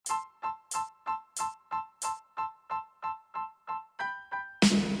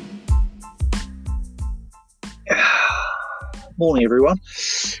Morning, everyone.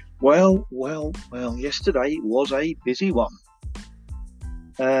 Well, yesterday was a busy one.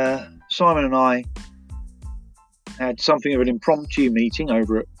 Simon and I had something of an impromptu meeting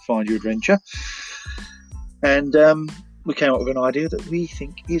over at Find Your Adventure, and we came up with an idea that we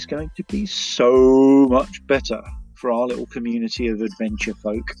think is going to be so much better for our little community of adventure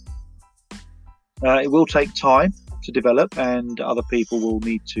folk. It will take time to develop, and other people will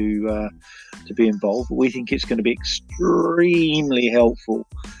need to be involved, but we think it's going to be extremely helpful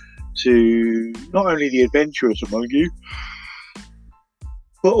to not only the adventurers among you,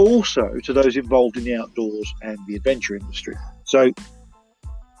 but also to those involved in the outdoors and the adventure industry. So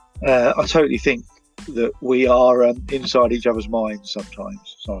I totally think that we are inside each other's minds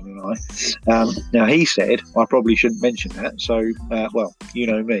sometimes, Simon and I. Now, he said I probably shouldn't mention that, so well, you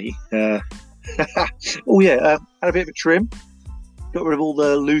know me. Had a bit of a trim, got rid of all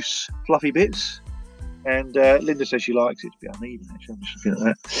the loose fluffy bits, and Linda says she likes it to be uneven, actually. I'm just looking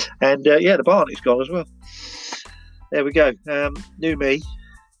at that. And the barnet's gone as well. There we go. New me.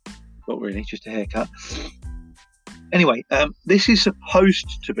 Not really, just a haircut. Anyway, this is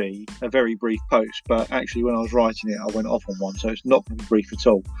supposed to be a very brief post, but actually when I was writing it I went off on one, so it's not going to be brief at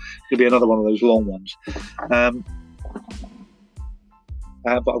all. It's going to be another one of those long ones.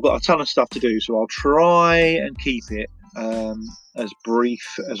 But I've got a ton of stuff to do, so I'll try and keep it as brief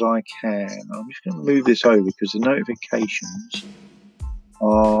as I can. I'm just going to move this over because the notifications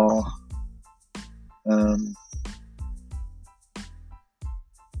are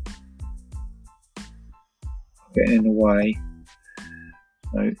getting in the way.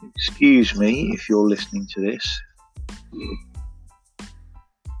 So excuse me if you're listening to this.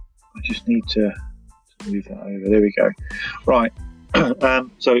 I just need to move that over. There we go. Right.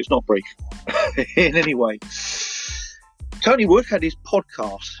 So it's not brief in any way. Tony Wood had his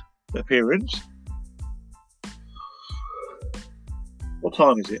podcast appearance. What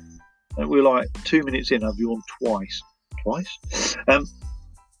time is it? We're like 2 minutes in. I've yawned twice.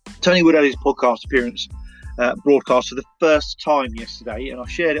 Tony Wood had his podcast appearance broadcast for the first time yesterday, and I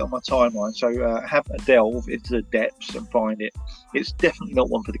shared it on my timeline, so have a delve into the depths and find it. It's definitely not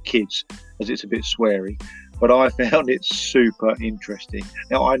one for the kids, as it's a bit sweary, but I found it super interesting.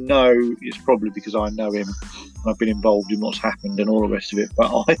 Now, I know it's probably because I know him, I've been involved in what's happened and all the rest of it,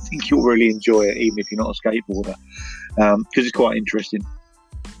 but I think you'll really enjoy it, even if you're not a skateboarder, because it's quite interesting.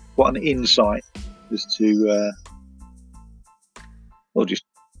 Quite an insight as to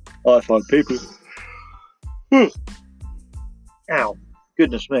I find people. Ow,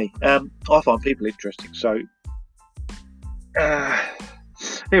 goodness me. I find people interesting, so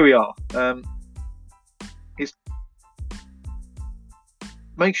here we are.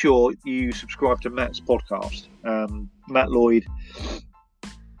 Make sure you subscribe to Matt's podcast. Matt Lloyd,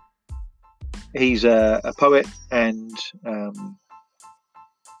 he's a poet and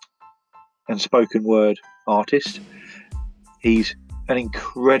spoken word artist. He's an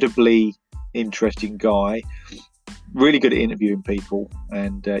incredibly interesting guy, really good at interviewing people,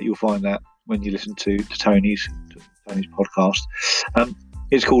 and you'll find that when you listen to Tony's podcast.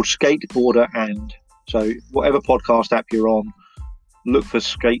 It's called Skateboarder and, so whatever podcast app you're on, look for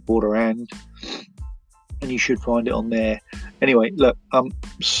Skateboarder and you should find it on there. Anyway, look, I'm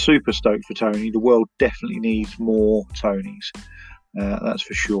super stoked for Tony. The world definitely needs more Tonys, that's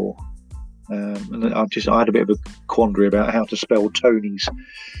for sure. And I had a bit of a quandary about how to spell Tonys.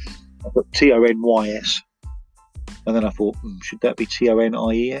 I put Tonys, and then I thought, should that be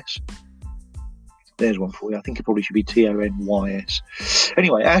Tonies? There's one for you. I think it probably should be Tonys.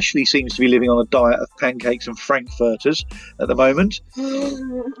 Anyway, Ashley seems to be living on a diet of pancakes and frankfurters at the moment.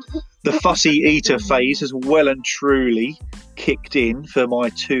 The fussy eater phase has well and truly kicked in for my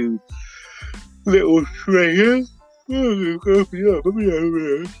two little strangers.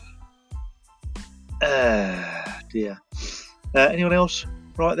 Dear. Anyone else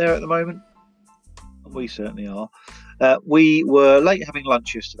right there at the moment? We certainly are. We were late having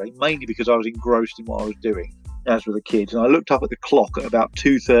lunch yesterday, mainly because I was engrossed in what I was doing, as were the kids. And I looked up at the clock at about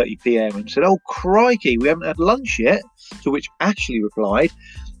 2:30 p.m. and said, "Oh, crikey, we haven't had lunch yet." To which Ashley replied,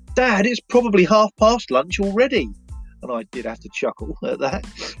 "Dad, it's probably 1/2 lunch already." And I did have to chuckle at that.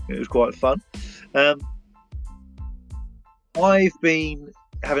 It was quite fun. I've been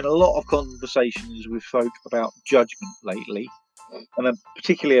having a lot of conversations with folk about judgment lately, and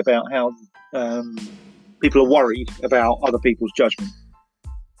particularly about how people are worried about other people's judgment,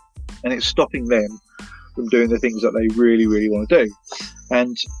 and it's stopping them from doing the things that they really, really want to do.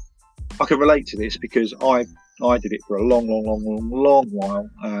 And I can relate to this because I did it for a long while,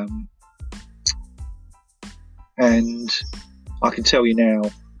 and I can tell you now,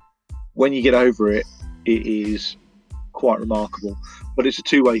 when you get over it, it is quite remarkable. But it's a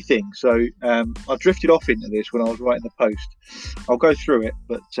two-way thing. So I drifted off into this when I was writing the post. I'll go through it,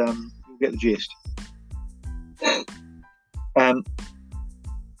 but you'll get the gist. I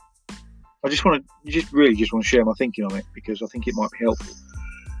just want to share my thinking on it because I think it might be helpful.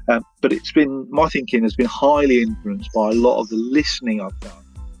 But my thinking has been highly influenced by a lot of the listening I've done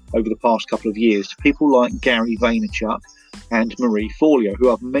over the past couple of years to people like Gary Vaynerchuk and Marie Forleo, who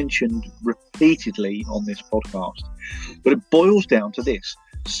I've mentioned repeatedly on this podcast. But it boils down to this.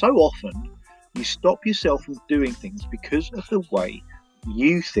 So often you stop yourself from doing things because of the way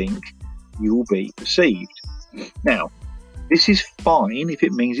you think you will be perceived. Now, this is fine if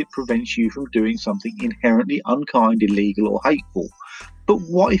it means it prevents you from doing something inherently unkind, illegal, or hateful. But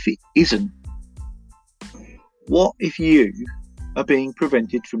what if it isn't? What if you are being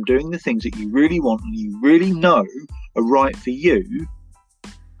prevented from doing the things that you really want and you really know are right for you,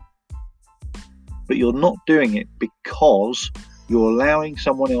 but you're not doing it because you're allowing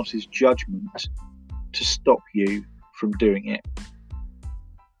someone else's judgment to stop you from doing it?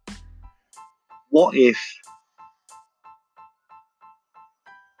 What if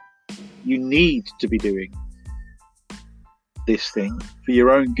you need to be doing this thing for your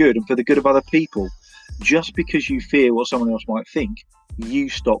own good and for the good of other people? Just because you fear what someone else might think, you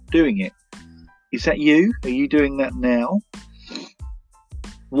stop doing it. Is that you? Are you doing that now?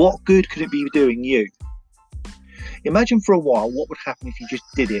 What good could it be doing you? Imagine for a while what would happen if you just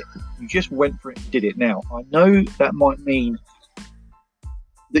did it. You just went for it and did it. Now, I know that might mean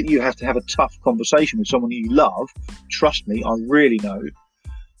that you have to have a tough conversation with someone you love. Trust me, I really know.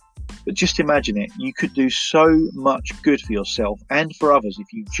 But just imagine it. You could do so much good for yourself and for others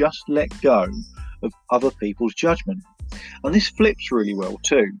if you just let go of other people's judgment. And this flips really well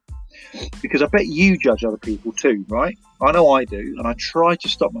too, because I bet you judge other people too, right? I know I do, and I try to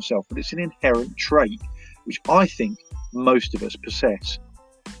stop myself, but it's an inherent trait which I think most of us possess.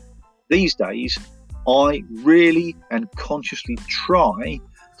 These days, I really and consciously try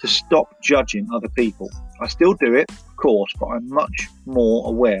to stop judging other people. I still do it, of course, but I'm much more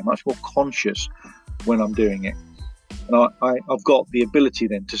aware, much more conscious when I'm doing it. And I've got the ability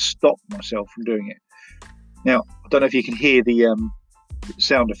then to stop myself from doing it. Now, I don't know if you can hear the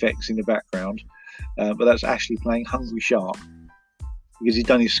sound effects in the background, but that's Ashley playing Hungry Shark because he's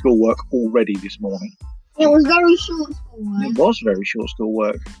done his schoolwork already this morning. It was very short schoolwork. It was very short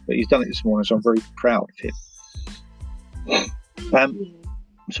schoolwork, but he's done it this morning, so I'm very proud of him.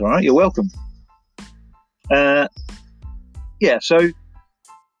 It's all right, you're welcome.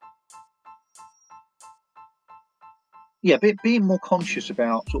 Being more conscious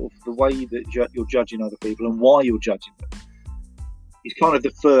about sort of the way that you're judging other people and why you're judging them is kind of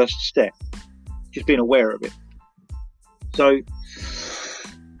the first step, just being aware of it. So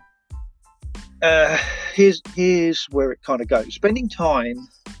here's where it kind of goes. Spending time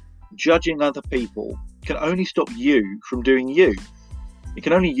judging other people can only stop you from doing you. It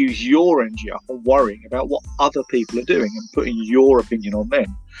can only use your energy up on worrying about what other people are doing and putting your opinion on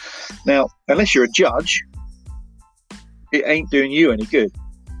them. Now, unless you're a judge, it ain't doing you any good,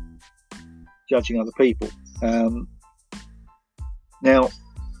 judging other people. Now,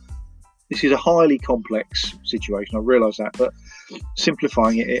 this is a highly complex situation, I realise that, but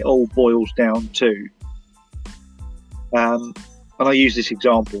simplifying it, it all boils down to, and I use this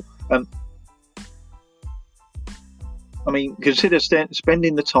example, consider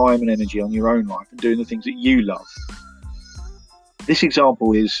spending the time and energy on your own life and doing the things that you love. This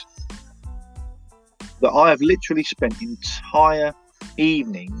example is that I have literally spent entire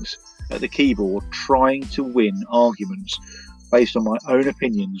evenings at the keyboard trying to win arguments based on my own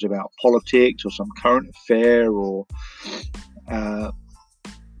opinions about politics or some current affair or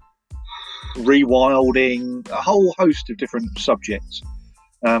rewilding, a whole host of different subjects.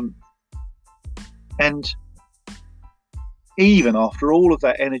 And even after all of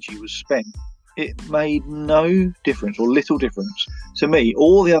that energy was spent, it made no difference or little difference to me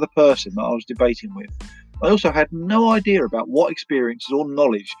or the other person that I was debating with. I also had no idea about what experiences or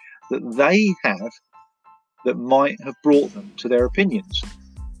knowledge that they have that might have brought them to their opinions.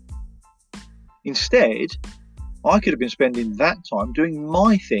 Instead, I could have been spending that time doing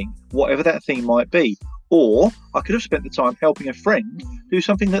my thing, whatever that thing might be, or I could have spent the time helping a friend do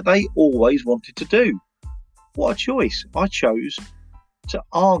something that they always wanted to do. What a choice. I chose to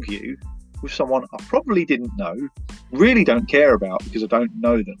argue with someone I probably didn't know, really don't care about because I don't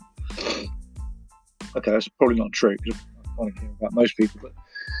know them. Okay, that's probably not true because I kind of care about most people, but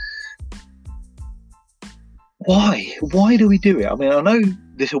why? Why do we do it? I mean, I know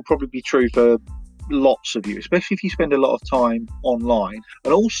this will probably be true for lots of you, especially if you spend a lot of time online,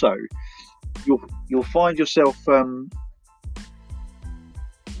 and also you'll find yourself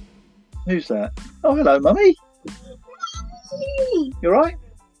Who's that? Oh, hello, Mummy. You alright?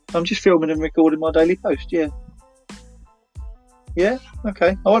 I'm just filming and recording my daily post, yeah. Yeah?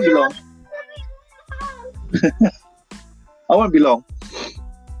 Okay. I won't be long. I won't be long.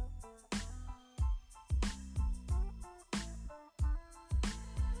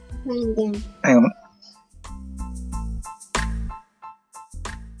 Hang on.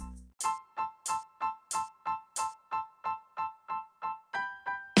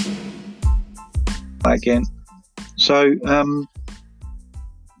 Again. So,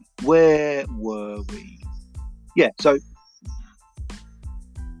 where were we? Yeah, so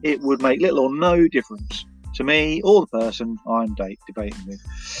it would make little or no difference to me or the person I'm debating with.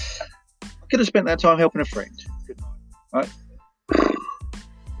 I could have spent that time helping a friend, couldn't I? Right?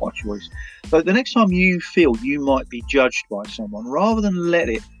 My choice. So the next time you feel you might be judged by someone, rather than let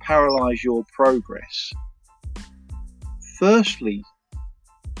it paralyse your progress, firstly,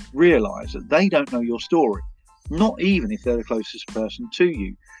 realise that they don't know your story, not even if they're the closest person to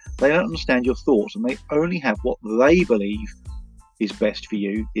you. They don't understand your thoughts, and they only have what they believe is best for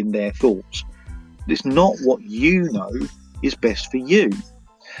you in their thoughts. It's not what you know is best for you.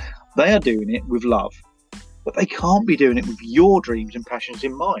 They are doing it with love, but they can't be doing it with your dreams and passions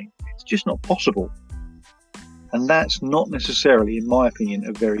in mind. It's just not possible. And that's not necessarily, in my opinion,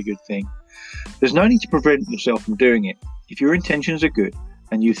 a very good thing. There's no need to prevent yourself from doing it. If your intentions are good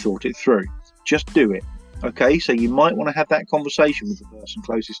and you thought it through, just do it. Okay, so you might want to have that conversation with the person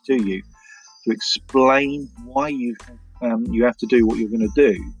closest to you to explain why you have to do what you're going to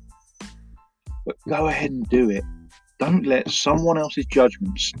do. But go ahead and do it. Don't let someone else's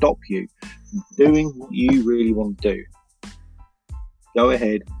judgment stop you from doing what you really want to do. Go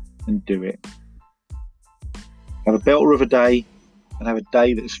ahead and do it. Have a belter of a day, and have a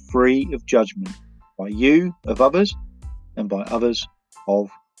day that's free of judgment by you of others and by others of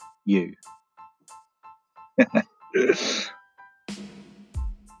you.